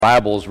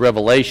Bibles,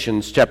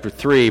 Revelations chapter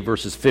 3,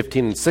 verses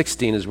 15 and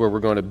 16 is where we're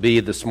going to be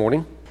this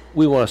morning.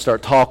 We want to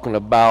start talking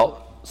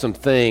about some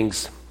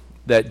things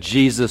that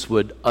Jesus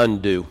would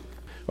undo.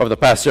 Over the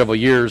past several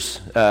years,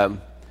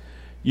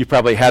 you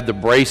probably had the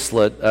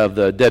bracelet of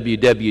the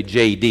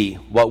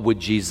WWJD, What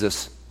Would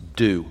Jesus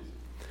Do?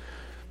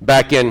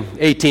 Back in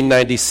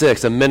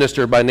 1896, a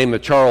minister by the name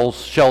of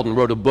Charles Sheldon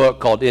wrote a book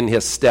called In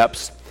His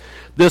Steps.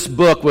 This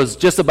book was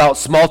just about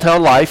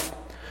small-town life,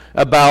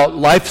 about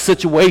life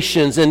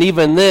situations, and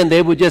even then they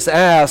would just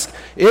ask,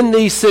 in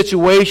these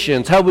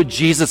situations, how would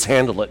Jesus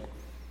handle it?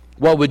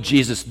 What would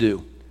Jesus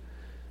do?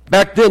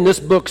 Back then, this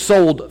book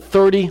sold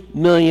 30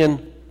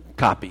 million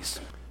copies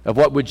of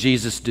What Would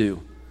Jesus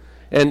Do?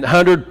 And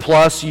 100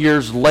 plus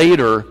years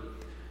later,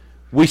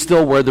 we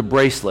still wear the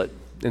bracelet,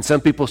 and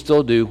some people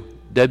still do,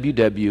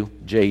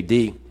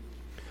 WWJD.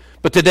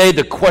 But today,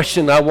 the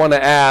question I want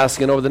to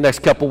ask, and over the next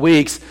couple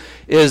weeks,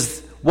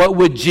 is what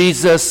would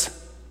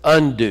Jesus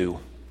undo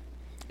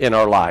in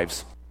our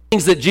lives?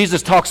 Things that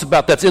Jesus talks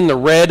about that's in the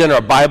red in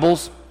our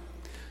Bibles,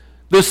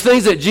 those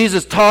things that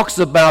Jesus talks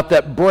about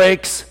that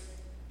breaks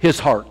his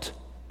heart.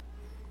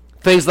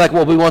 Things like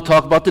what we want to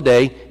talk about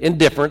today,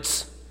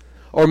 indifference,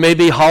 or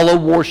maybe hollow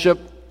worship.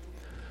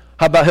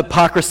 How about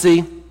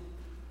hypocrisy,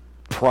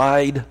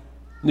 pride,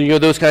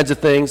 those kinds of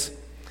things.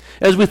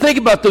 As we think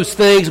about those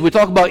things, we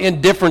talk about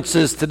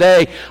indifferences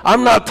today.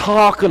 I'm not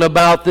talking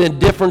about the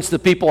indifference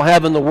that people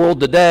have in the world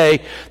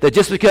today, that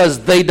just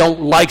because they don't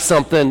like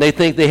something, they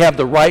think they have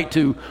the right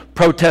to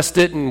protest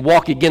it and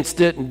walk against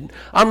it. And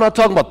I'm not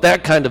talking about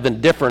that kind of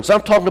indifference.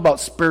 I'm talking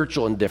about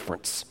spiritual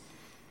indifference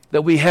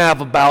that we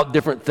have about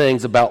different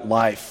things about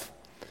life.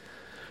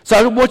 So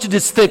I want you to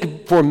just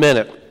think for a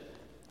minute.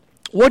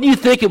 What do you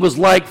think it was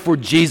like for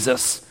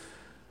Jesus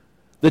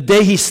the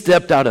day he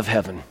stepped out of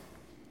heaven?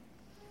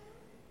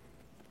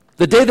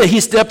 The day that he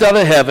stepped out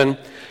of heaven,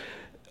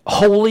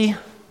 holy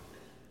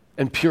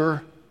and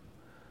pure,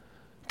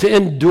 to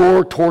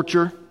endure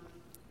torture,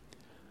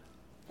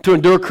 to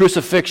endure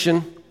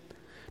crucifixion,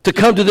 to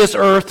come to this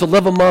earth, to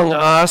live among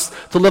us,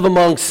 to live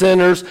among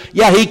sinners.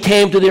 Yeah, he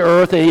came to the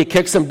earth and he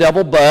kicked some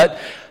devil butt,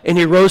 and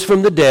he rose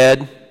from the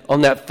dead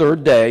on that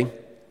third day.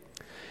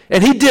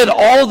 And he did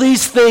all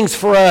these things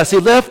for us. He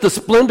left the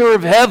splendor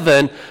of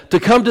heaven to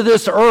come to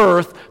this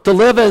earth to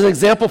live as an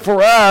example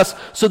for us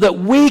so that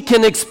we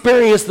can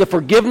experience the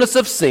forgiveness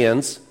of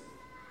sins,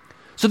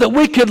 so that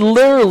we could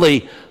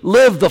literally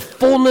live the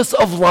fullness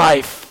of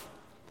life.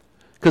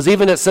 Because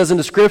even it says in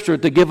the scripture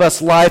to give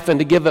us life and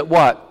to give it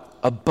what?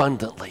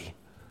 Abundantly.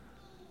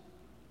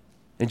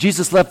 And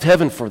Jesus left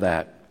heaven for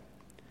that.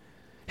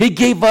 He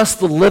gave us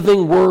the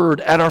living word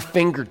at our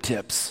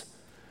fingertips.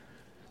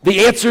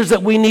 The answers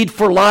that we need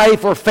for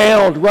life are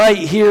found right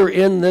here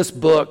in this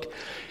book.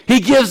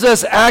 He gives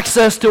us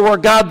access to our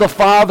God the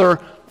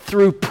Father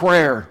through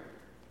prayer.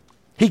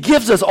 He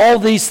gives us all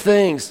these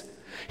things.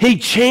 He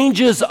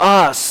changes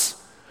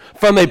us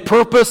from a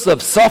purpose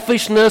of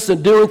selfishness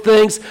and doing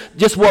things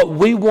just what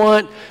we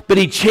want, but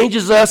he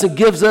changes us and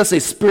gives us a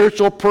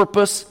spiritual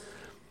purpose.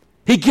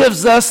 He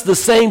gives us the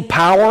same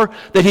power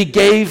that he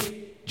gave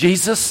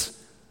Jesus.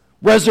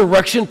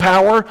 Resurrection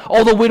power,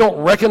 although we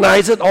don't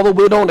recognize it, although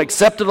we don't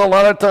accept it a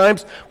lot of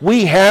times,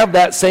 we have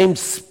that same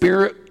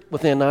spirit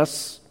within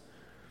us.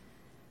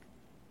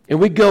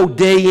 And we go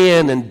day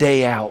in and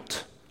day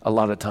out a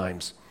lot of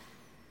times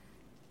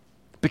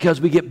because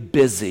we get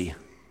busy.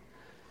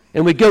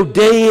 And we go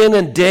day in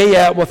and day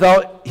out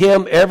without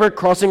him ever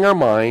crossing our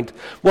mind,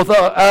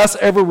 without us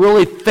ever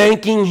really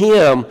thanking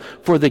him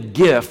for the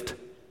gift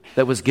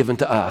that was given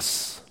to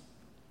us.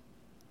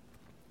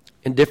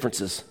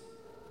 Indifferences.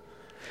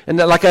 And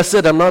like I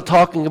said, I'm not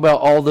talking about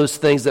all those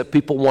things that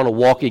people want to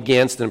walk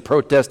against and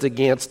protest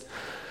against.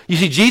 You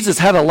see, Jesus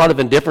had a lot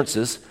of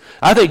indifferences.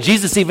 I think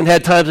Jesus even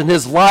had times in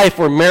his life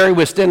where Mary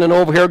was standing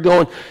over here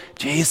going,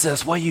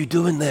 Jesus, why are you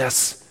doing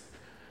this?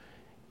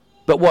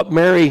 But what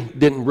Mary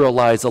didn't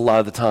realize a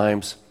lot of the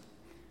times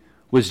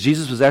was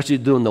Jesus was actually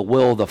doing the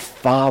will of the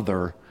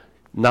Father,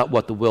 not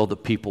what the will of the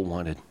people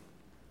wanted.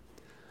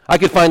 I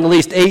could find at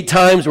least 8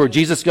 times where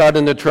Jesus got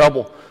into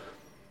trouble,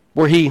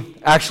 where he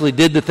actually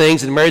did the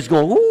things, and Mary's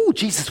going, ooh,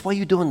 Jesus, why are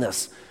you doing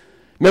this?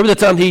 Remember the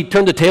time he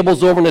turned the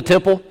tables over in the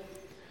temple?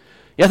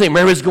 Yeah, I think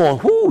Mary was going,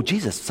 ooh,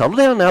 Jesus, settle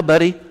down now,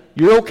 buddy.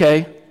 You're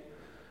okay.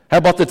 How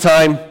about the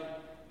time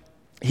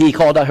he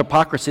called out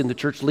hypocrisy in the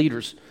church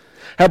leaders?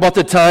 How about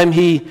the time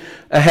he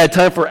had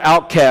time for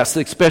outcasts,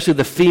 especially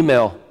the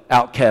female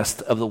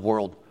outcast of the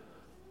world,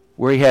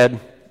 where he had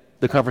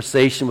the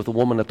conversation with the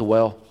woman at the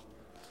well?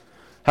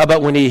 How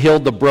about when he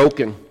healed the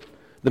broken,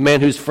 the man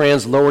whose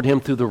friends lowered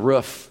him through the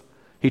roof?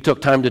 He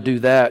took time to do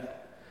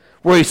that.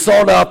 Where he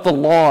sought out the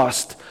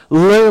lost,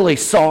 literally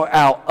sought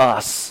out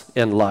us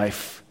in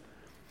life.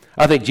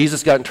 I think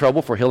Jesus got in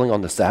trouble for healing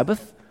on the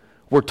Sabbath.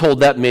 We're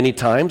told that many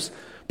times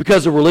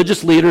because the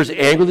religious leaders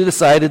angrily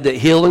decided that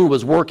healing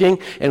was working,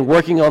 and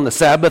working on the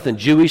Sabbath in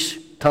Jewish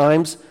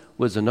times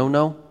was a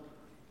no-no.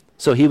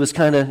 So he was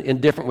kind of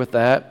indifferent with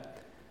that.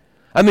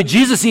 I mean,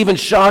 Jesus even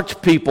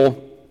shocked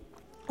people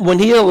when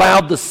he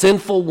allowed the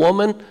sinful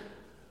woman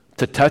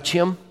to touch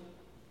him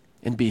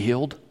and be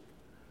healed.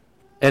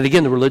 And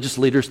again, the religious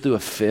leaders threw a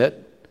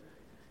fit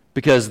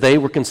because they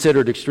were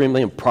considered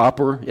extremely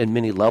improper in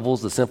many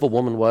levels, the sinful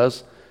woman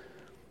was.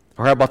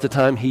 Or how about the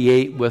time he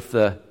ate with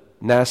the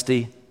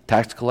nasty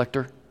tax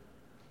collector?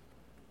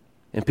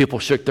 And people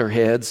shook their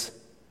heads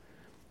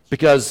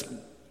because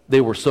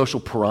they were social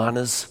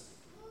piranhas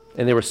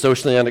and they were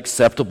socially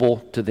unacceptable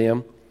to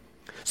them.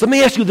 So let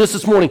me ask you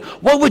this morning.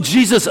 What would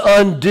Jesus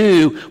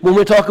undo when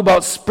we talk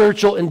about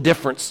spiritual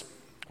indifference?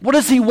 What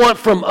does he want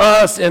from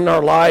us in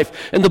our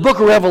life? In the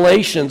book of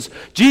Revelations,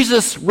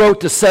 Jesus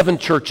wrote to 7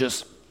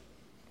 churches.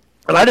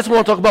 And I just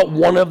want to talk about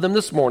one of them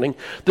this morning,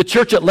 the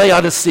church at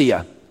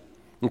Laodicea.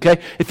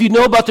 Okay? If you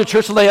know about the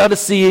church of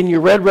Laodicea and you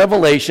read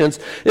Revelations,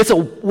 it's a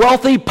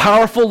wealthy,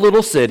 powerful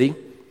little city.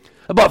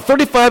 About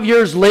 35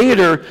 years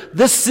later,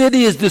 this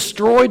city is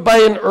destroyed by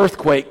an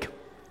earthquake.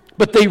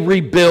 But they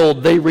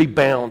rebuild, they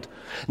rebound.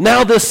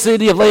 Now this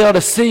city of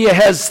Laodicea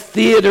has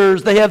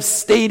theaters, they have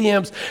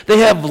stadiums, they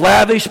have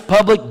lavish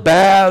public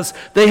baths,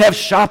 they have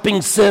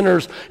shopping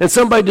centers, and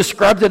somebody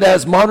described it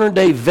as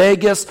modern-day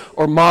Vegas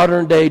or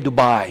modern-day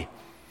Dubai.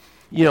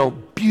 You know,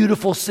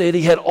 beautiful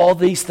city, had all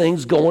these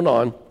things going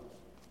on.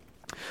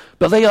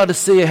 But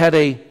Laodicea had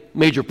a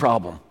major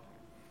problem.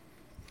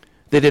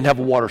 They didn't have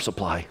a water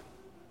supply.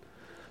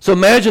 So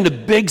imagine a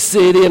big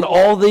city and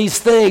all these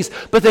things,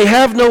 but they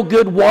have no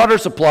good water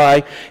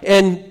supply,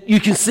 and you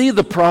can see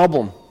the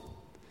problem.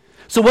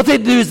 So what they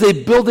do is they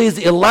build these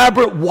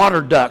elaborate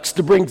water ducts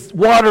to bring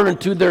water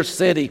into their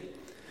city.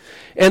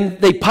 And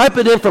they pipe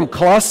it in from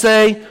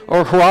Colossae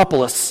or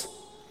Hierapolis.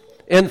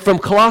 And from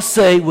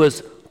Colossae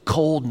was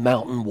cold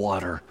mountain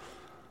water.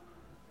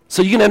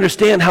 So you can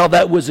understand how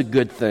that was a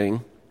good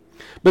thing.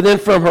 But then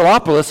from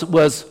Hierapolis, it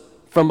was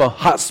from a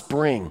hot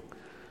spring.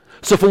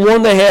 So from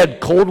one they had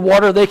cold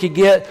water they could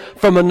get,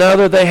 from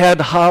another they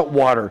had hot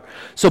water.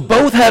 So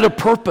both had a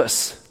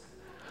purpose.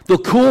 The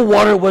cool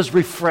water was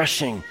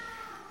refreshing.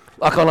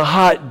 Like on a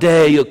hot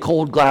day, a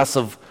cold glass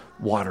of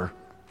water.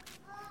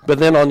 But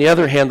then on the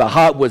other hand, the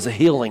hot was a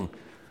healing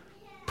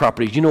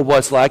property. You know what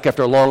it's like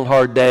after a long,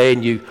 hard day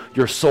and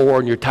you're sore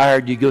and you're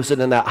tired, you go sit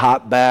in that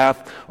hot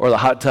bath or the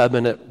hot tub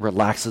and it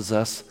relaxes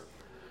us.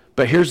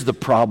 But here's the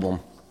problem.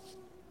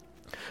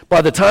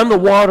 By the time the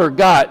water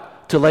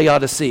got to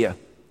Laodicea,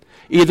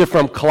 either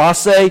from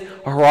Colossae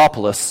or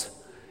Hierapolis,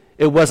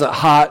 it wasn't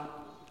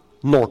hot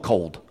nor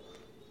cold.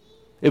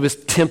 It was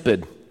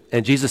tepid,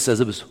 and Jesus says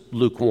it was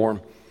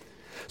lukewarm.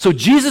 So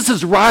Jesus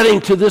is writing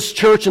to this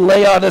church in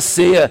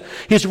Laodicea.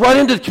 He's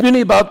writing to the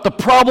community about the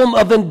problem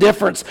of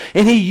indifference,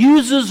 and he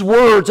uses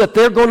words that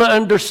they're going to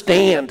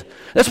understand.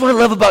 That's what I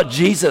love about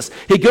Jesus.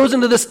 He goes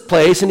into this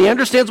place, and he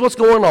understands what's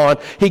going on.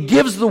 He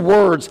gives the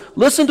words.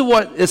 Listen to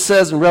what it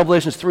says in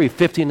Revelations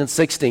 3:15 and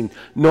 16,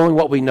 knowing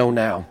what we know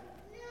now.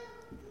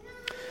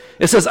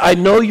 It says, I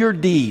know your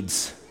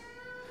deeds,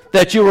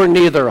 that you are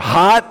neither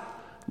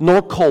hot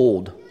nor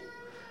cold.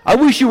 I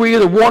wish you were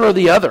either one or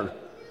the other.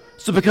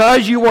 So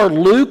because you are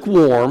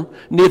lukewarm,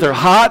 neither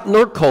hot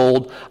nor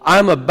cold,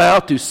 I'm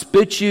about to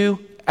spit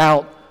you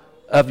out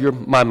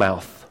of my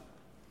mouth.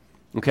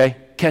 Okay?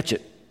 Catch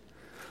it.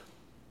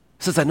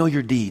 It says, I know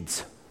your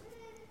deeds.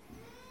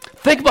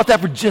 Think about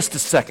that for just a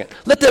second.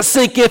 Let that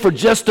sink in for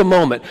just a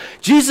moment.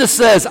 Jesus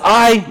says,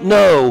 I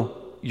know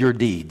your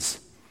deeds.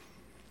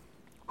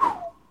 Whew.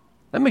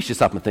 That makes you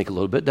stop and think a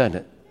little bit, doesn't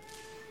it?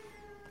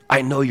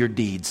 I know your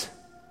deeds.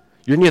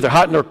 You're neither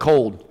hot nor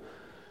cold.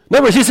 In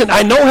other words, he said,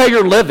 I know how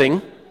you're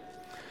living.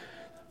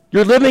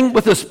 You're living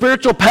with a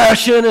spiritual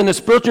passion and a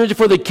spiritual energy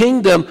for the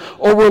kingdom,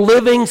 or we're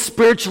living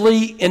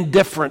spiritually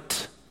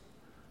indifferent.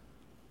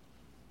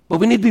 But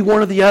we need to be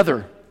one or the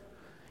other.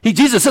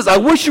 Jesus says, I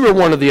wish you were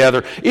one or the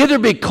other. Either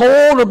be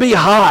cold or be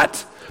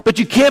hot. But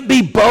you can't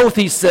be both,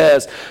 he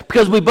says,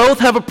 because we both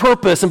have a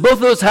purpose, and both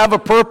of us have a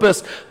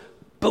purpose,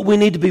 but we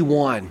need to be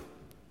one.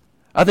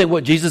 I think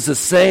what Jesus is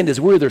saying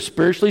is we're either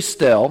spiritually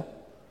still,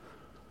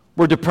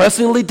 we're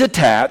depressingly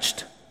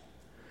detached,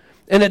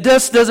 and it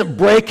just doesn't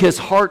break his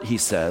heart, he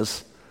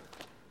says.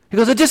 He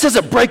goes, it just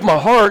doesn't break my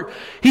heart.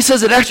 He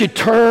says it actually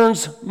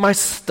turns my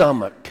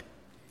stomach.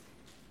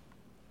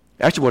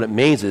 Actually, what it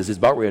means is he's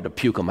about ready to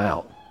puke them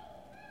out.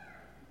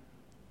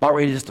 About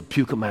ready just to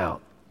puke them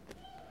out.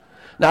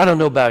 Now, I don't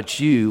know about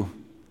you,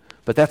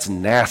 but that's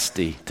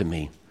nasty to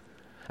me.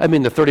 I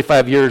mean, the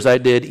 35 years I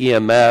did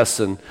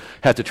EMS and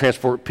had to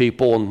transport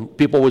people, and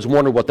people always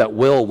wondered what that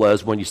wheel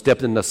was when you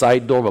stepped in the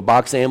side door of a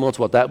box ambulance,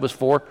 what that was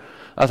for.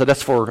 I said,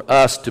 that's for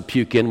us to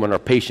puke in when our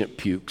patient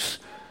pukes.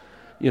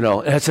 You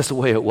know, and that's just the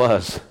way it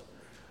was.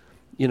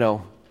 You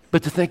know,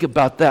 but to think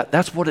about that,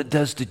 that's what it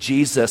does to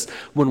Jesus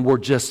when we're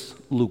just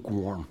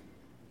lukewarm,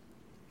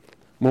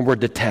 when we're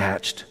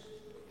detached.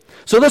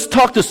 So let's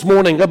talk this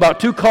morning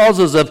about 2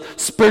 causes of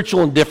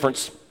spiritual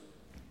indifference.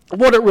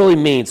 What it really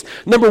means.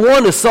 Number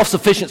 1 is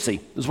self-sufficiency,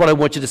 is what I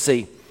want you to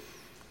see.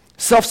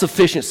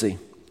 Self-sufficiency.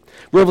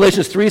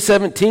 Revelations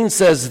 3:17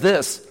 says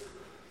this.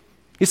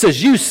 He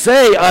says, you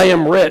say I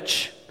am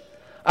rich.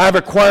 I have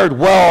acquired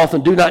wealth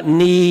and do not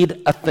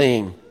need a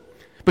thing.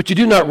 But you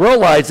do not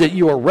realize that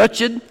you are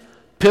wretched,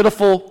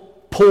 pitiful,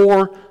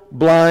 poor,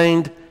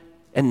 blind,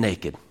 and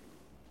naked.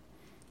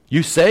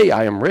 You say,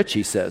 I am rich,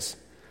 he says.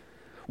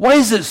 Why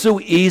is it so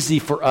easy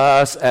for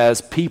us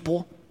as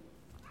people?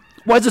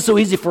 Why is it so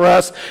easy for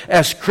us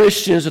as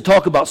Christians to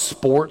talk about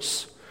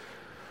sports,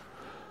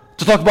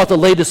 to talk about the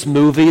latest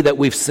movie that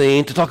we've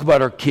seen, to talk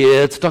about our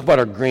kids, to talk about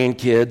our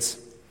grandkids?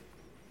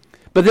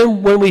 But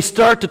then when we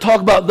start to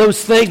talk about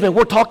those things, man,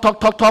 we'll talk,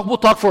 we'll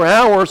talk for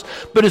hours,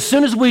 but as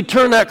soon as we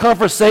turn that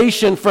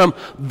conversation from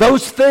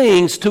those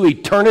things to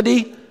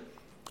eternity,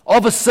 all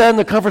of a sudden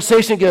the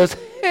conversation goes,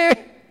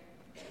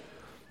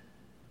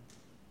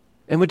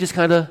 and we just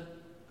kind of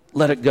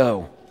let it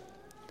go.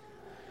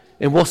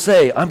 And we'll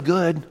say, I'm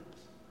good.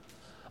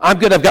 I've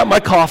got my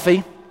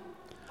coffee.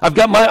 I've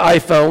got my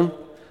iPhone.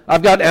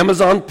 I've got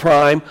Amazon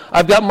Prime.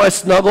 I've got my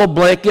snuggle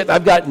blanket.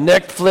 I've got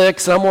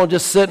Netflix. I'm going to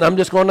just sit and I'm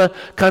just going to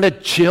kind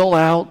of chill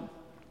out.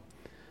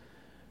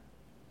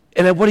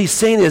 And what he's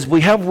saying is we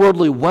have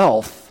worldly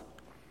wealth,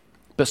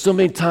 but so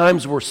many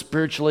times we're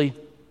spiritually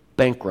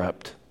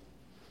bankrupt.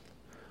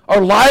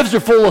 Our lives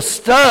are full of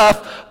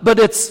stuff, but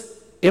it's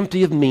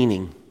empty of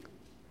meaning.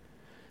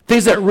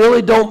 Things that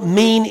really don't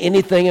mean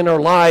anything in our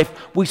life,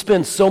 we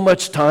spend so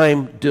much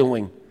time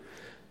doing.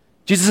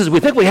 Jesus says we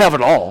think we have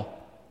it all,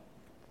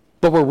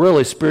 but we're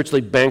really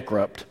spiritually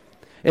bankrupt.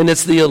 And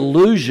it's the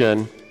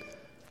illusion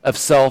of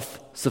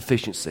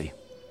self-sufficiency,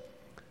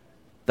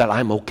 that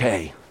I'm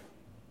okay.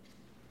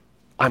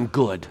 I'm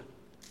good.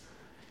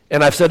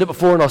 And I've said it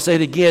before and I'll say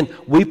it again,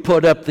 we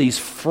put up these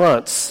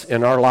fronts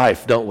in our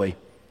life, don't we?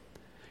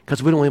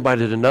 Because we don't want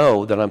anybody to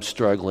know that I'm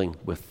struggling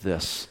with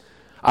this.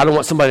 I don't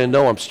want somebody to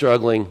know I'm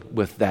struggling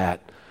with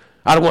that.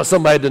 I don't want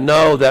somebody to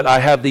know that I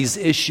have these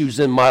issues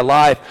in my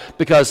life,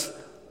 because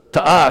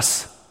to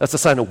us, that's a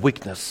sign of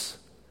weakness.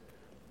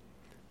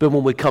 But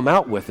when we come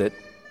out with it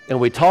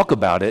and we talk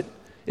about it,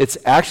 it's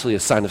actually a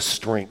sign of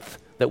strength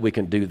that we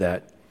can do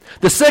that.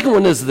 The second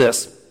one is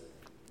this,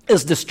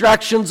 is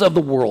distractions of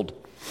the world.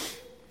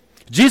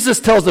 Jesus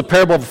tells the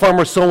parable of a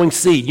farmer sowing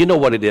seed. You know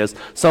what it is.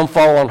 Some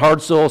fall on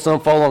hard soil, some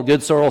fall on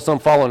good soil, some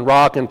fall on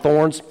rock and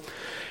thorns.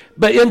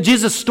 But in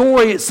Jesus'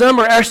 story, some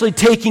are actually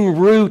taking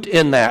root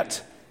in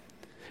that.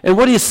 And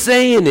what he's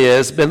saying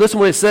is, but listen to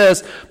what he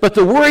says, but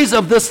the worries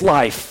of this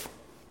life,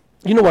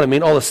 you know what I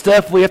mean, all the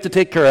stuff we have to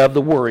take care of,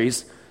 the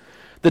worries,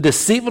 the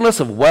deceitfulness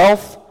of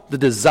wealth, the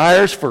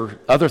desires for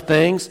other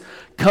things,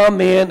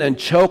 come in and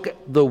choke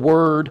the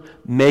word,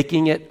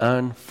 making it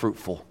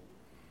unfruitful.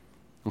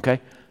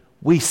 Okay?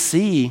 We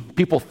see,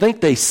 people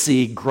think they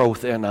see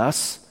growth in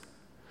us,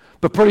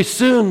 but pretty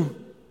soon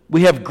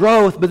we have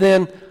growth, but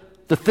then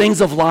the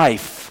things of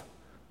life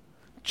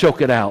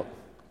choke it out.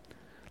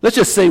 Let's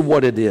just say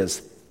what it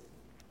is.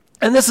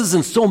 And this is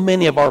in so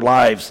many of our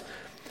lives.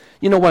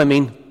 You know what I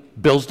mean?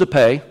 Bills to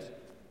pay,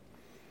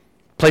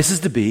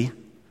 places to be,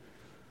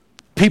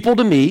 people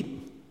to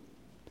meet,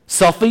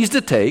 selfies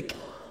to take,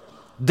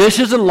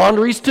 dishes and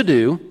laundries to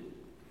do,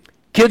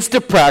 kids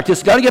to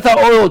practice, got to get that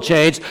oil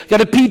changed,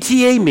 got a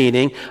PTA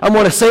meeting, I'm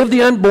going to save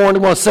the unborn,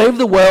 I'm going to save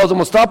the whales, I'm going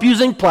to stop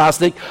using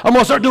plastic, I'm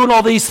going to start doing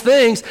all these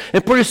things,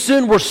 and pretty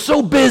soon we're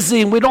so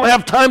busy and we don't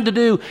have time to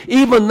do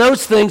even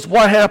those things.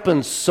 What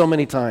happens so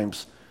many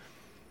times?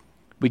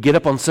 We get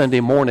up on Sunday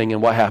morning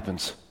and what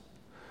happens?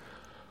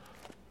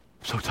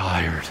 I'm so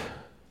tired.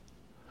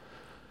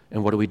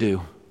 And what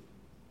do?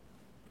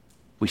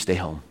 We stay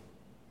home.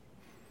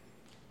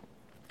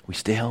 We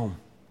stay home.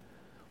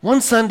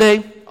 One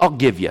Sunday, I'll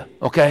give you,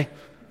 okay?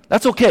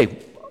 That's okay.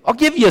 I'll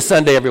give you a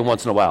Sunday every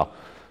once in a while.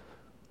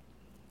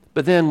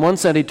 But then one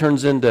Sunday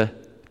turns into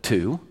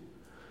two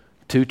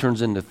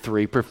turns into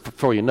three.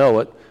 Before you know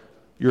it,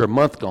 you're a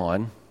month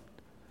gone.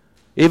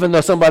 Even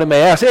though somebody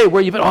may ask, hey,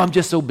 where you been? Oh, I'm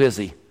just so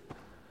busy.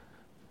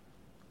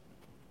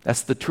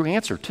 That's the true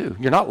answer, too.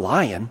 You're not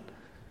lying.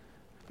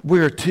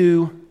 We're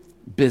too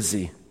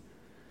busy.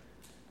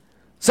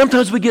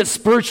 Sometimes we get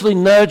spiritually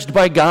nudged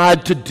by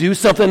God to do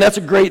something. That's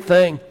a great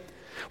thing.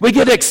 We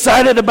get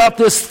excited about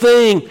this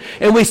thing,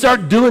 and we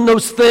start doing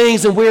those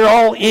things, and we're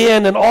all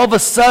in, and all of a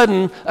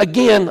sudden,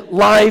 again,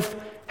 life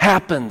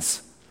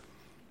happens.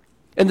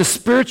 And the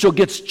spiritual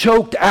gets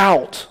choked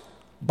out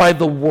by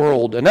the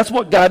world, and that's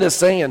what God is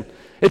saying.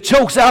 It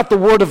chokes out the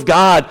Word of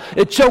God.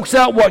 It chokes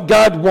out what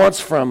God wants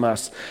from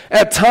us.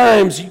 At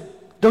times,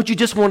 don't you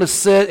just want to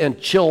sit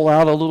and chill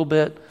out a little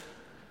bit?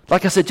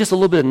 Like I said, just a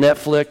little bit of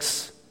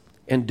Netflix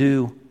and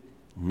do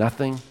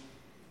nothing.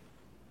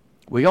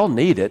 We all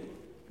need it.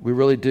 We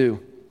really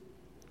do.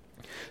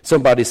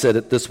 Somebody said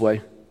it this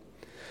way: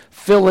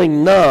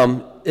 feeling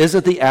numb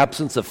isn't the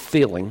absence of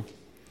feeling,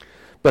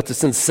 but the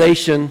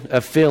sensation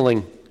of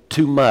feeling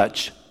too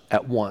much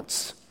at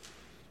once.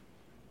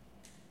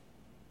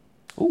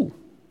 Ooh.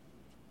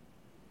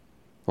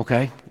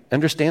 Okay,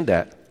 understand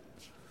that.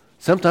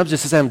 Sometimes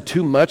it's just having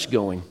too much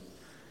going.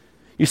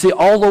 You see,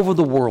 all over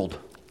the world,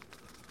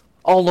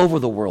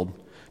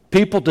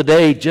 people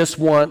today just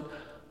want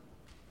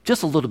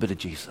just a little bit of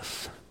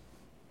Jesus.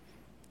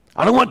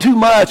 I don't want too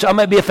much. I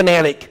might be a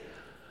fanatic.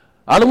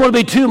 I don't want to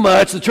be too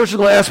much. The church is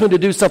going to ask me to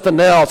do something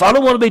else. I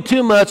don't want to be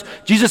too much.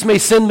 Jesus may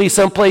send me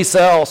someplace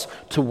else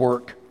to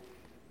work.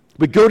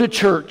 We go to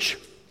church.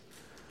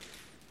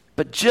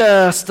 but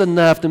just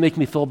enough to make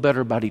me feel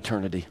better about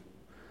eternity.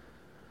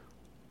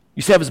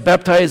 You see, I was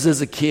baptized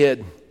as a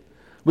kid.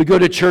 We go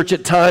to church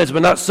at times,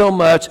 but not so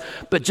much,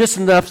 but just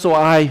enough so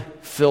I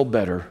feel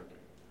better.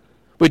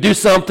 We do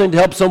something to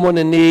help someone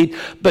in need,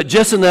 but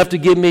just enough to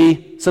give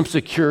me some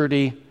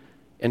security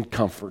and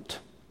comfort.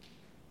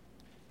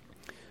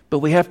 But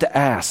we have to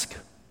ask,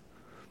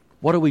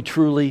 what are we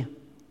truly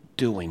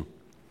doing?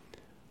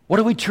 What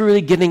are we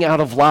truly getting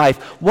out of life?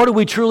 What are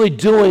we truly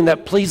doing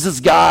that pleases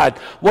God?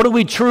 What are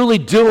we truly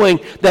doing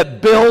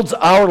that builds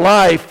our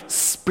life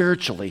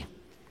spiritually?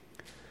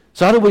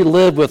 So how do we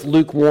live with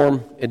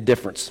lukewarm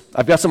indifference?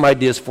 I've got some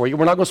ideas for you.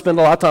 We're not going to spend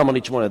a lot of time on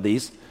each one of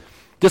these.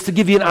 Just to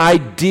give you an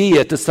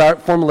idea to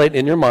start formulating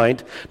in your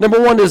mind. Number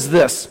one is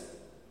this.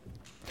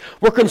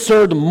 We're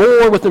concerned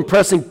more with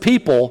impressing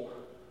people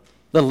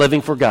than living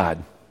for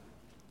God.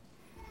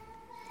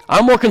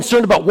 I'm more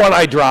concerned about what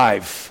I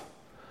drive.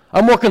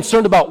 I'm more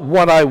concerned about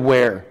what I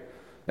wear.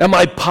 Am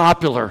I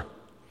popular?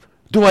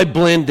 Do I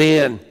blend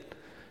in?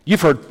 You've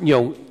heard,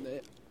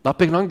 not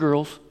picking on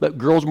girls, but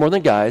girls more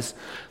than guys.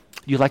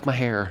 You like my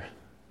hair?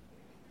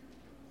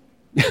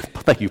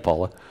 Thank you,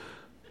 Paula.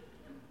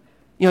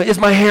 Is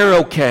my hair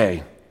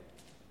okay?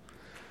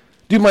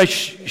 Do my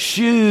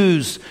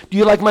shoes, do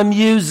you like my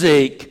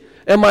music?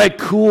 Am I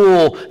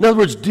cool? In other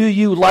words, do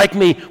you like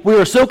me? We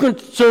are so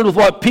concerned with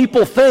what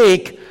people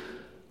think,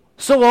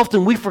 so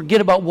often we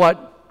forget about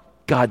what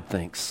God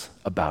thinks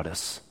about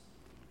us.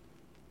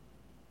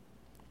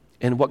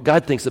 And what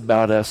God thinks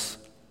about us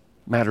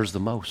matters the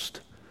most.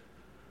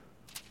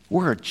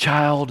 We're a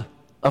child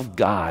of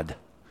God.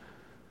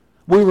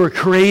 We were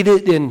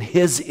created in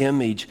His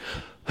image.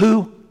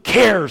 Who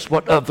cares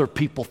what other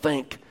people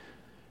think?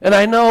 And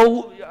I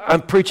know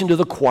I'm preaching to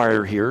the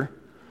choir here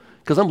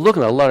because I'm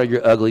looking at a lot of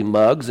your ugly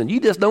mugs and you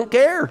just don't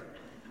care.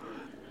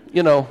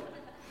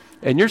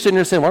 And you're sitting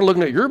there saying, well, I'm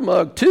looking at your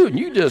mug too and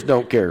you just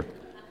don't care.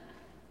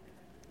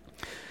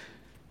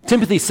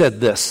 Timothy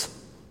said this.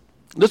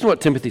 Listen to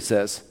what Timothy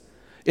says.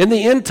 In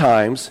the end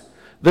times,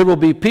 there will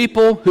be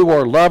people who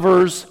are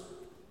lovers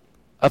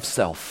of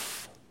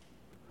self.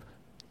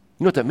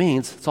 You know what that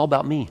means? It's all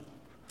about me.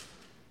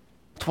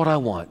 It's what I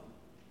want.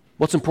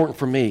 What's important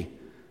for me?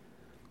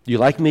 You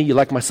like me? You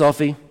like my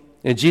selfie?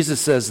 And Jesus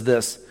says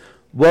this,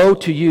 woe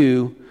to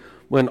you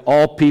when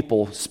all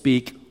people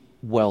speak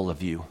well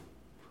of you.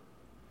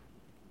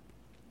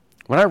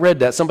 When I read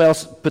that, somebody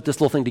else put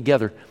this little thing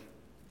together.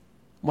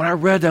 When I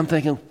read that, I'm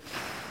thinking,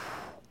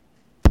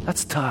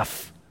 that's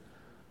tough.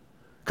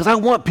 Because I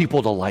want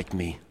people to like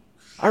me.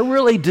 I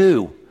really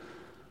do.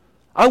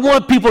 I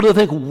want people to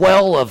think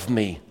well of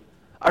me.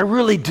 I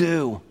really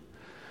do.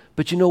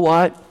 But you know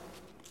what?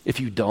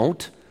 If you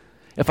don't,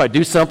 if I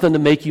do something to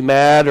make you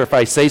mad, or if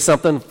I say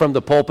something from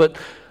the pulpit,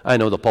 I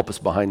know the pulpit's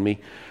behind me,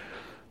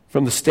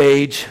 from the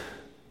stage,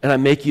 and I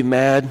make you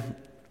mad,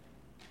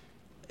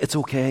 it's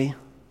okay.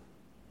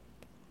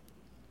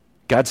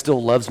 God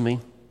still loves me.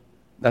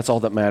 That's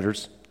all that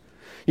matters.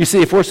 You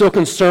see, if we're so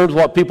concerned with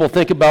what people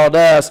think about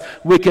us,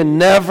 we can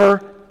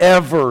never,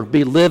 ever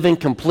be living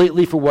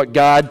completely for what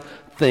God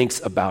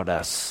thinks about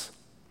us.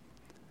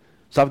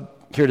 So I'm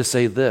here to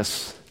say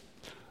this.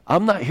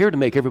 I'm not here to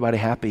make everybody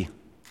happy.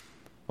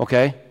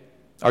 Okay?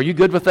 Are you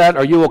good with that?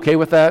 Are you okay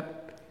with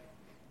that?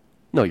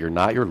 No, you're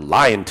not. You're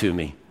lying to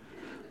me.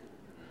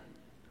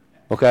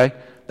 Okay?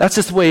 That's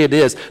just the way it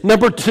is.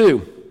 Number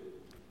two,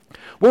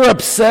 we're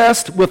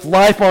obsessed with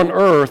life on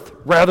earth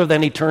rather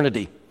than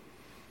eternity.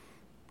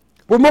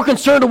 We're more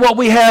concerned with what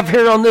we have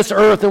here on this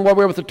earth than what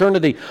we have with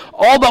eternity.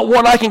 All about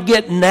what I can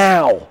get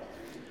now.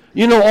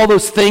 All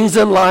those things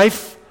in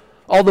life,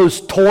 all those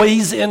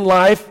toys in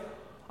life.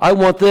 I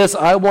want this,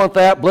 I want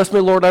that. Bless me,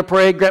 Lord, I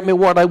pray. Grant me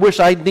what I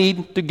wish I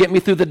need to get me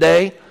through the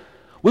day.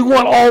 We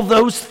want all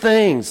those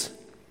things.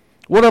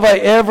 What have I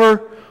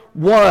ever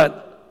want?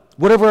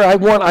 Whatever I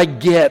want, I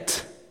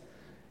get.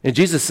 And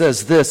Jesus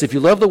says this, if you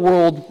love the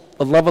world,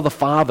 the love of the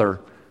Father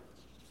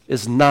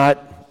is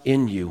not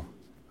in you.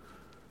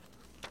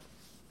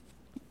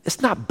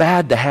 It's not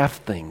bad to have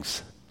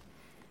things.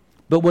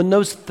 But when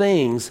those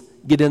things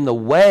get in the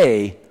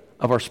way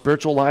of our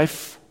spiritual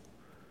life,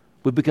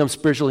 we become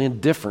spiritually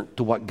indifferent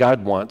to what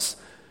God wants,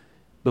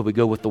 but we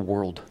go with the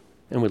world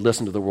and we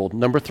listen to the world.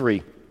 Number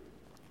three,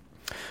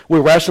 we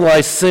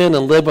rationalize sin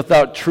and live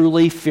without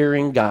truly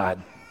fearing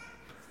God.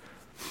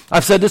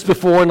 I've said this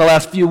before in the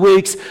last few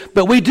weeks,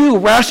 but we do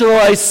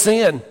rationalize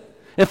sin.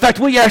 In fact,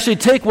 we actually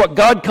take what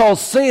God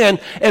calls sin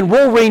and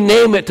we'll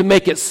rename it to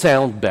make it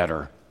sound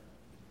better.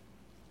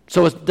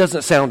 So it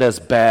doesn't sound as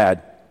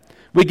bad.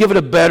 We give it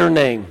a better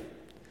name.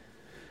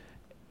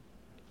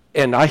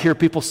 And I hear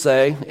people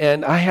say,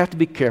 and I have to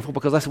be careful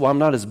because I say, well, I'm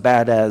not as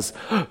bad as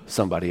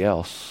somebody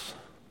else.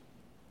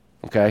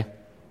 Okay?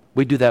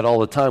 We do that all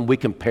the time. We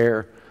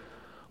compare.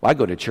 Well, I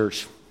go to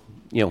church,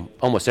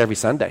 almost every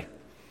Sunday.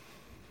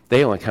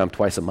 They only come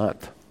twice a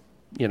month,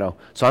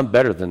 so I'm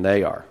better than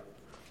they are.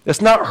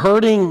 It's not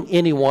hurting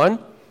anyone.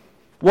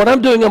 What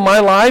I'm doing in my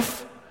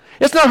life,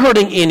 it's not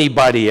hurting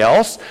anybody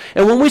else.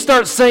 And when we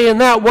start saying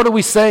that, what are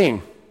we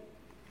saying?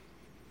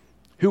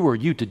 Who are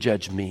you to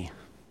judge me?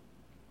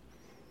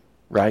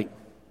 right?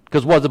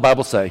 Because what does the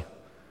Bible say? It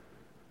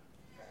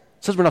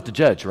says we're not to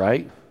judge,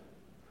 right?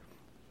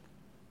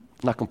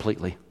 Not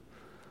completely.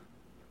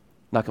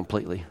 Not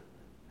completely.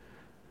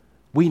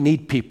 We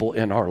need people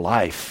in our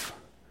life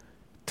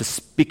to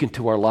speak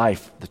into our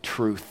life the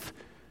truth.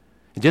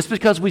 And just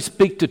because we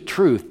speak the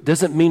truth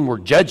doesn't mean we're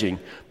judging,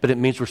 but it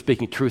means we're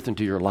speaking truth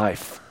into your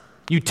life.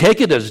 You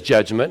take it as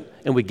judgment,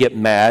 and we get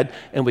mad,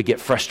 and we get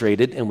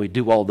frustrated, and we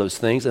do all those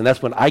things, and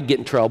that's when I get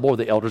in trouble, or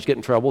the elders get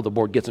in trouble, the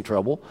board gets in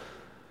trouble.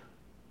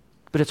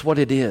 But it's what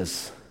it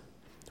is.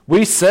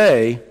 We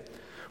say,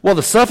 well,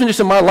 the selfishness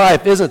in my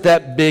life isn't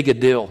that big a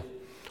deal.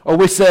 Or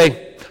we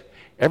say,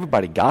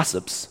 everybody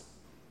gossips.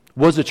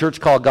 What does the church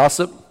call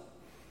gossip?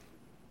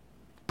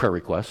 Prayer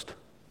request.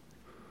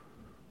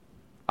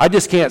 I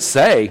just can't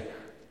say,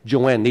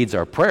 Joanne needs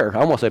our prayer.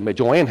 I won't say,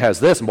 Joanne has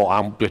this, and well,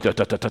 I'm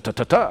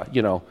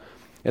you know.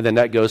 And then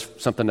that goes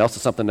something else to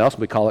something else,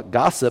 and we call it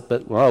gossip,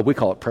 but well, we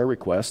call it prayer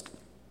request.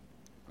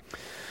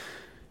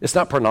 It's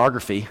not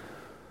pornography.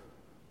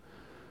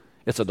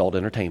 It's adult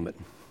entertainment.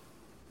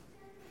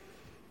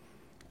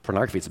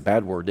 Pornography is a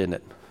bad word, isn't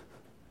it?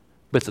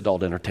 But it's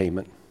adult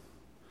entertainment.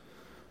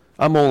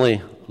 I'm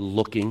only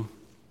looking.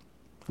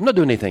 I'm not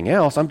doing anything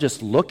else. I'm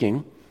just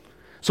looking.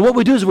 So what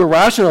we do is we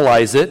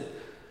rationalize it.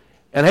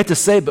 And I hate to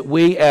say, but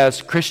we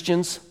as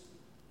Christians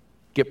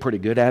get pretty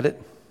good at it.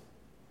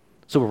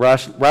 So we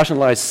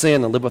rationalize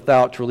sin and live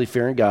without truly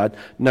fearing God.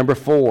 Number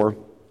 4,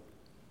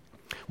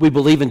 we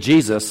believe in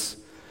Jesus,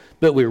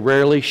 but we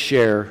rarely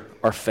share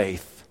our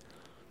faith.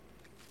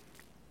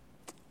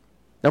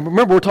 Now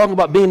remember, we're talking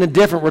about being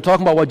indifferent. We're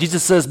talking about what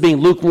Jesus says being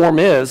lukewarm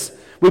is.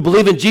 We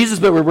believe in Jesus,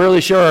 but we rarely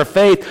share our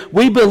faith.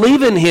 We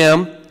believe in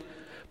Him,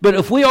 but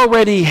if we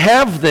already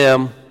have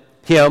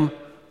Him,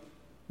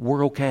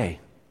 we're okay.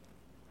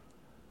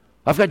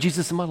 I've got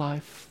Jesus in my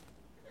life.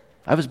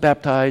 I was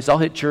baptized. I'll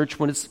hit church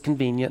when it's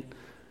convenient.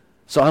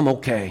 So I'm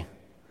okay.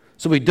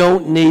 So we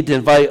don't need to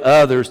invite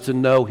others to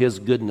know His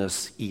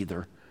goodness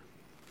either.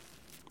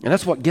 And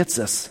that's what gets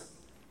us.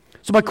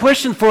 So my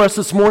question for us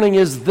this morning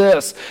is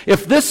this.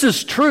 If this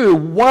is true,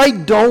 why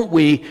don't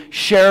we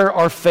share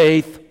our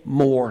faith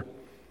more?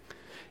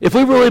 If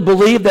we really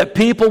believe that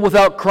people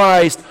without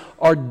Christ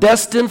are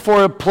destined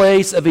for a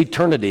place of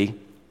eternity,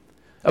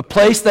 a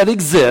place that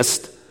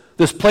exists,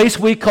 this place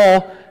we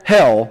call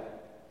hell,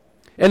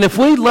 and if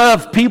we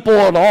love people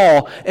at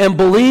all and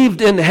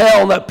believed in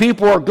hell, that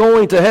people are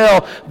going to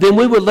hell, then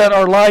we would let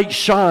our light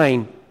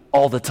shine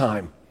all the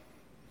time.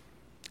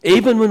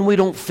 Even when we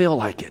don't feel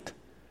like it.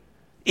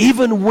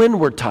 Even when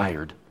we're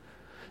tired.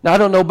 Now, I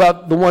don't know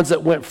about the ones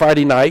that went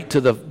Friday night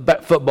to the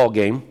football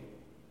game.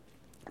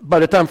 By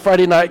the time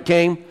Friday night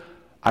came,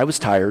 I was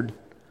tired.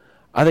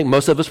 I think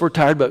most of us were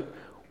tired, but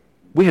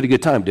we had a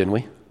good time, didn't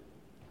we?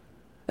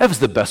 That was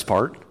the best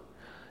part.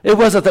 It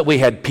wasn't that we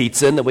had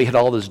pizza and that we had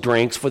all those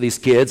drinks for these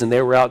kids and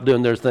they were out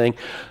doing their thing.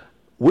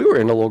 We were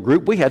in a little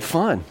group. We had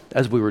fun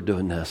as we were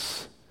doing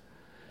this.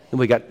 And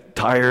we got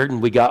tired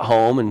and we got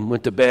home and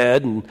went to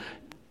bed and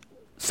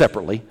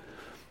separately.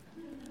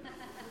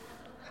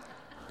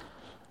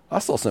 I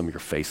saw some of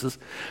your faces.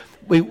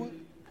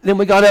 Then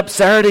we got up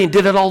Saturday and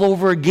did it all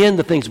over again,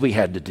 the things we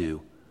had to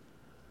do.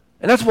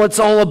 And that's what it's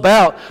all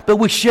about. But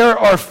we share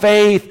our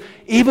faith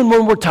even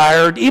when we're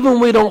tired, even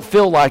when we don't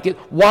feel like it.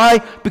 Why?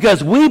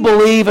 Because we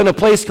believe in a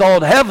place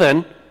called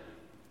heaven,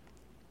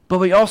 but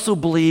we also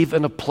believe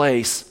in a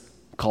place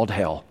called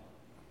hell.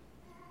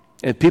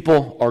 And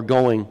people are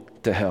going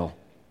to hell.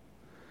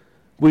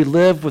 We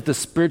live with a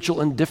spiritual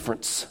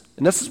indifference.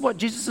 And this is what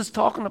Jesus is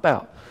talking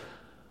about.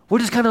 We're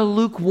just kind of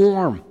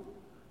lukewarm.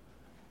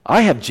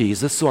 I have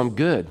Jesus, so I'm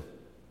good.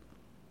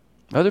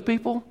 Other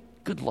people,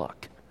 good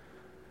luck.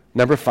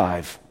 Number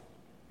 5,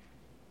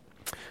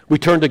 we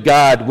turn to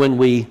God when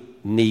we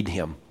need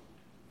Him.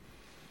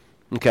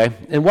 Okay?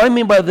 And what I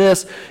mean by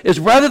this is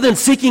rather than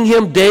seeking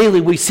Him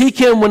daily, we seek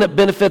Him when it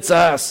benefits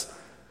us.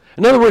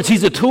 In other words,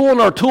 He's a tool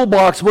in our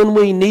toolbox when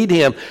we need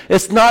Him.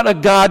 It's not a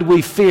God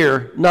we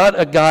fear, not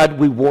a God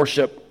we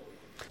worship.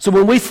 So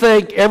when we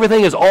think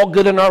everything is all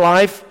good in our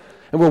life,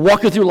 and we're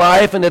walking through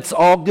life and it's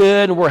all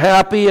good and we're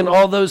happy and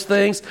all those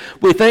things,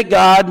 we thank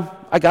God,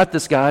 I got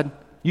this, God.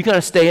 You got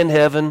to stay in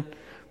heaven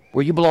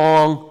where you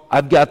belong.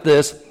 I've got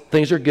this.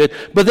 Things are good.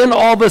 But then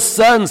all of a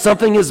sudden,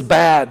 something is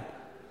bad.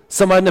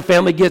 Somebody in the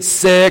family gets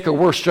sick or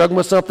we're struggling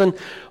with something.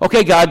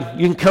 Okay, God,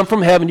 you can come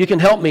from heaven. You can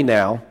help me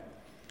now.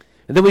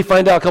 And then we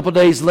find out a couple of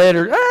days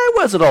later, it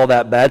wasn't all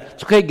that bad.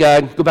 It's okay,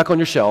 God, go back on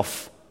your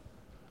shelf.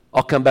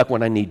 I'll come back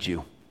when I need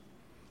you.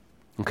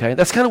 Okay,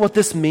 that's kind of what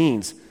this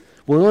means.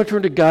 We only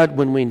turn to God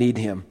when we need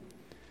Him.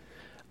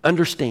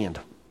 Understand.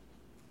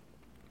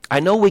 I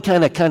know we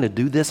kind of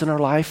do this in our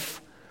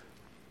life.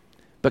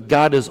 But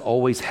God is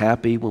always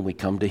happy when we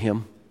come to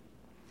Him.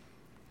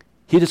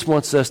 He just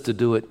wants us to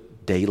do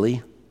it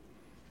daily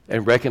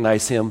and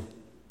recognize Him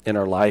in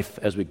our life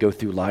as we go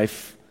through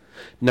life.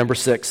 Number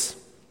 6,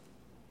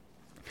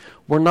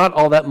 we're not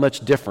all that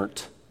much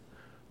different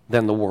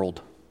than the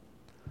world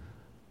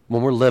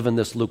when we're living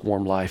this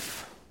lukewarm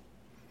life.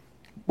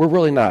 We're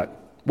really not.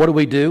 What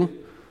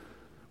do?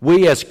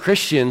 We as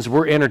Christians,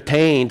 we're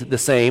entertained the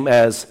same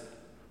as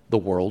the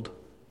world.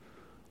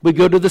 We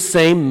go to the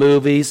same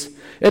movies.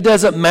 It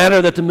doesn't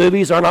matter that the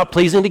movies are not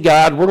pleasing to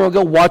God. We're going to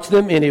go watch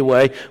them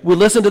anyway. We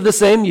listen to the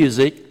same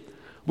music.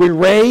 We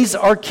raise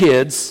our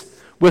kids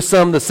with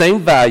some of the same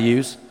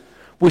values.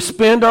 We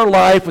spend our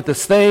life with the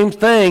same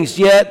things,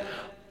 yet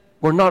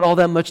we're not all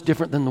that much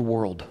different than the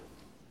world.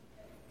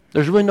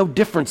 There's really no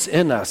difference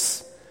in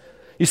us.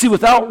 You see,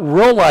 without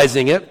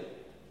realizing it,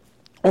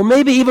 or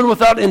maybe even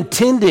without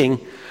intending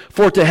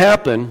for it to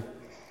happen,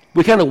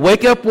 we kind of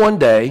wake up one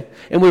day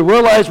and we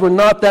realize we're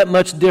not that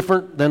much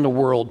different than the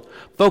world.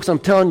 Folks, I'm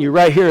telling you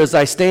right here as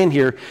I stand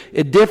here,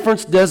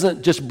 indifference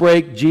doesn't just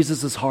break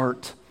Jesus'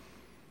 heart.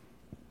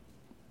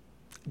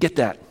 Get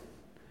that.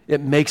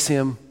 It makes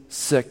him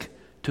sick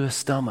to his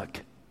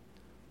stomach.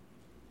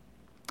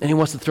 And he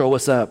wants to throw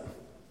us up.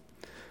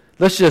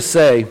 Let's just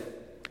say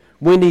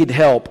we need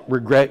help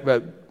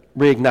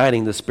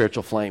reigniting the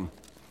spiritual flame.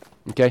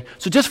 Okay?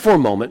 So just for a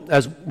moment,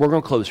 as we're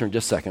going to close here in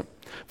just a second,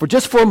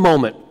 for a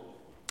moment,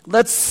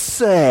 let's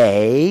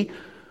say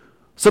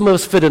some of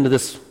us fit into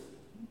this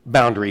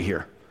boundary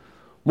here.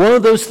 One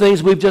of those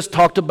things we've just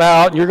talked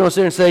about, and you're going to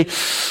sit here and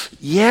say,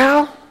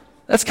 yeah,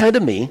 that's kind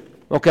of me,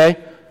 okay?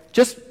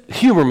 Just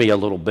humor me a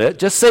little bit.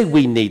 Just say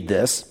we need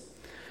this.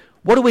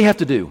 What do we have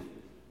to do?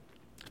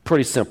 It's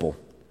pretty simple.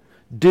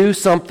 Do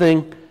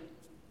something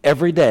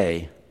every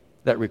day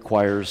that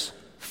requires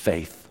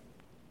faith.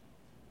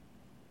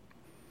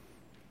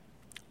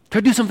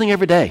 Try to do something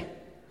every day.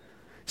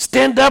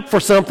 Stand up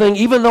for something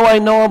even though I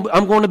know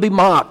I'm going to be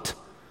mocked.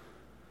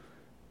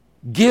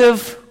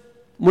 Give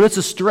when it's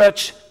a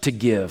stretch to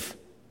give.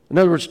 In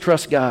other words,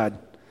 trust God.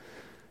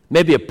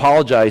 Maybe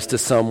apologize to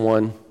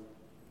someone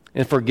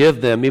and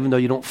forgive them even though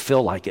you don't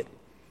feel like it.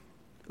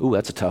 Ooh,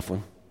 that's a tough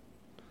one.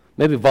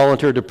 Maybe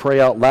volunteer to pray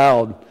out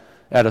loud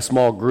at a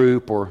small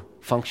group or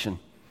function.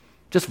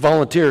 Just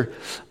volunteer.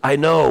 I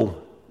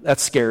know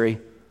that's scary,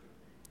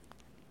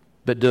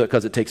 but do it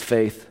because it takes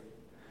faith.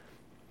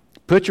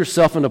 Put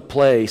yourself in a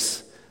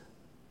place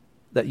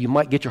that you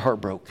might get your heart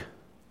broke.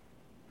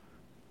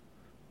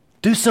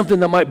 Do something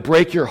that might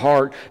break your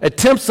heart.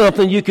 Attempt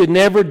something you could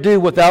never do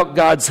without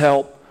God's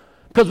help.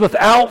 Because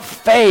without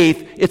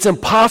faith, it's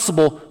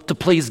impossible to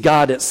please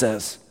God, it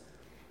says.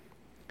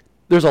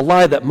 There's a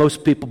lie that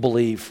most people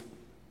believe,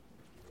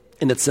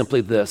 and it's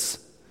simply this.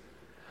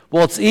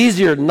 Well, it's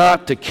easier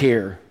not to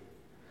care.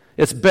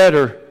 It's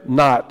better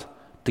not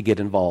to get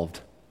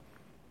involved.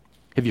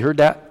 Have you heard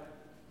that?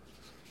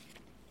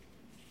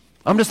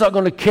 I'm just not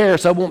going to care,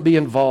 so I won't be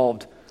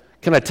involved.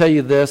 Can I tell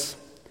you this?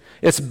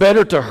 It's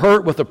better to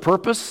hurt with a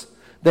purpose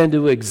than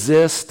to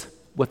exist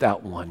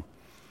without one.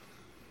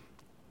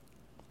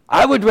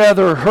 I would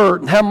rather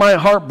hurt and have my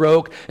heart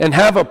broke and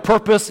have a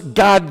purpose,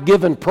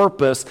 God-given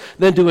purpose,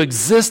 than to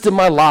exist in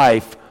my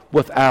life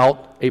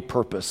without a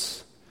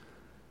purpose.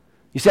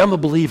 You see, I'm a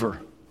believer.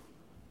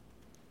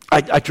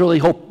 I truly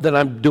hope that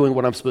I'm doing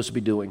what I'm supposed to be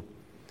doing.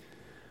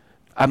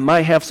 I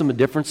might have some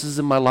differences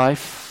in my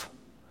life.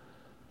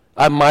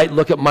 I might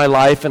look at my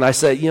life and I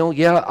say,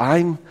 yeah,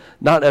 I'm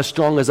not as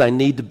strong as I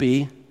need to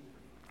be.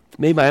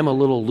 Maybe I am a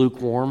little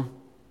lukewarm.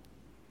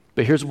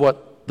 But here's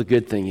what the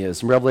good thing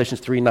is. In Revelation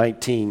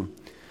 3:19,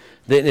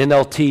 the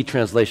NLT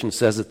translation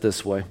says it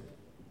this way.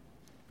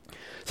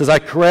 It says, I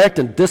correct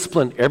and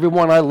discipline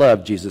everyone I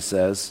love, Jesus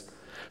says,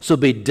 so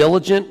be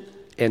diligent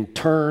and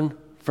turn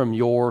from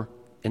your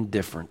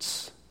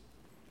indifference.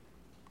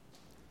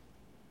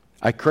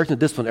 I correct and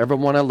discipline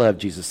everyone I love,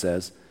 Jesus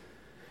says.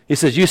 He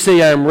says, you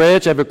say I am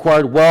rich, I've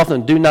acquired wealth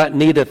and do not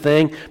need a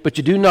thing, but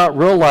you do not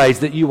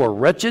realize that you are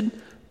wretched,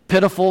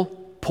 pitiful,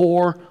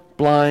 poor,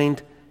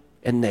 blind,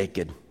 and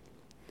naked.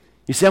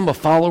 You see, I'm a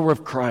follower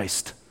of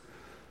Christ.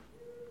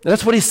 And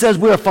that's what he says,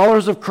 we are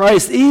followers of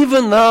Christ,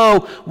 even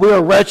though we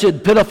are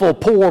wretched, pitiful,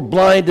 poor,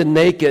 blind, and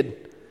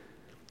naked.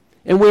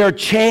 And we are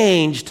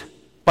changed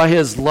by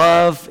his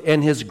love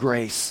and his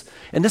grace.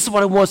 And this is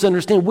what I want us to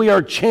understand. We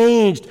are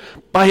changed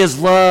by his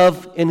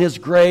love and his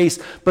grace.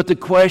 But the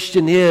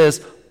question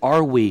is,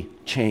 are we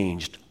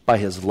changed by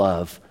his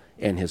love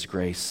and his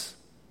grace?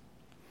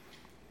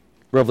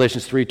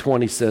 Revelation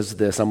 3:20 says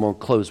this. I'm going to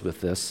close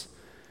with this.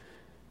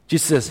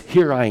 Jesus says,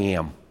 here I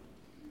am.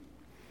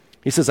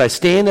 He says, I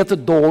stand at the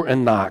door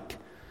and knock.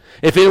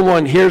 If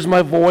anyone hears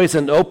my voice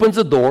and opens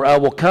the door, I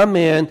will come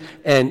in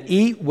and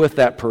eat with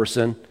that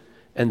person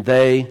and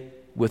they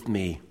with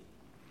me.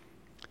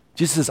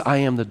 Jesus says, I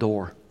am the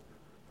door.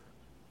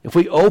 If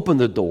we open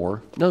the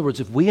door, in other words,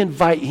 if we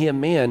invite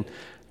him in,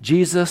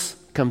 Jesus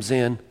comes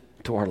in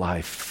to our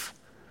life.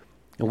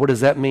 And what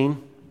does that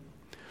mean?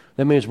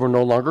 That means we're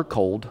no longer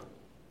cold,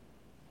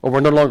 or we're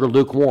no longer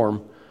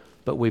lukewarm,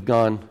 but we've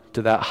gone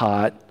to that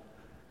hot.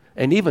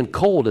 And even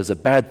cold is a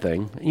bad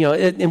thing.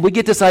 And we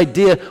get this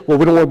idea, well,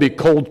 we don't want to be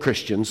cold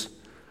Christians.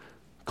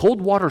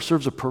 Cold water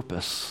serves a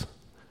purpose.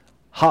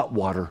 Hot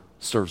water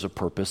serves a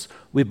purpose.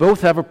 We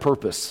both have a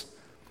purpose.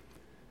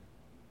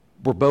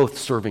 We're both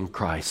serving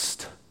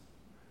Christ.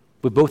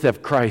 We both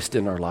have Christ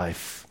in our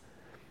life.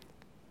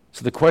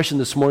 So the question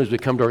this morning as we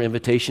come to our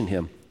invitation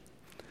hymn,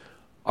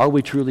 are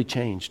we truly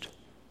changed?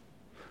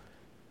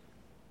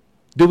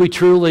 Do we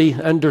truly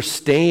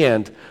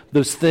understand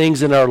those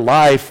things in our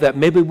life that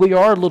maybe we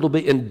are a little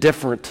bit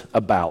indifferent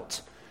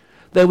about,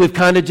 that we've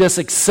kind of just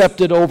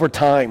accepted over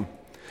time?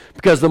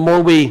 Because the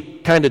more we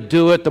kind of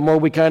do it, the more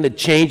we kind of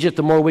change it,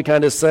 the more we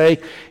kind of say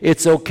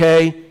it's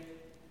okay,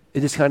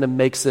 it just kind of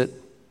makes it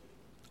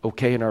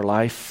okay in our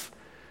life,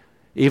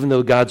 even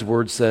though God's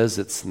word says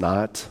it's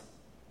not.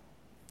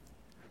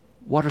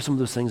 What are some of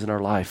those things in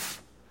our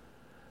life?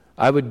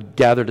 I would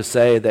gather to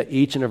say that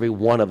each and every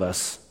one of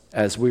us,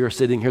 as we are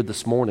sitting here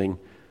this morning,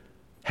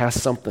 has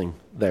something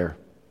there.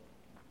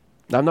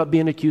 Now, I'm not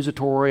being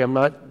accusatory, I'm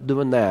not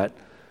doing that,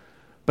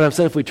 but I'm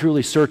saying if we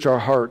truly search our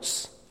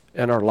hearts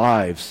and our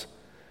lives,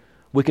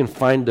 we can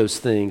find those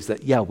things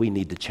that, yeah, we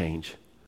need to change.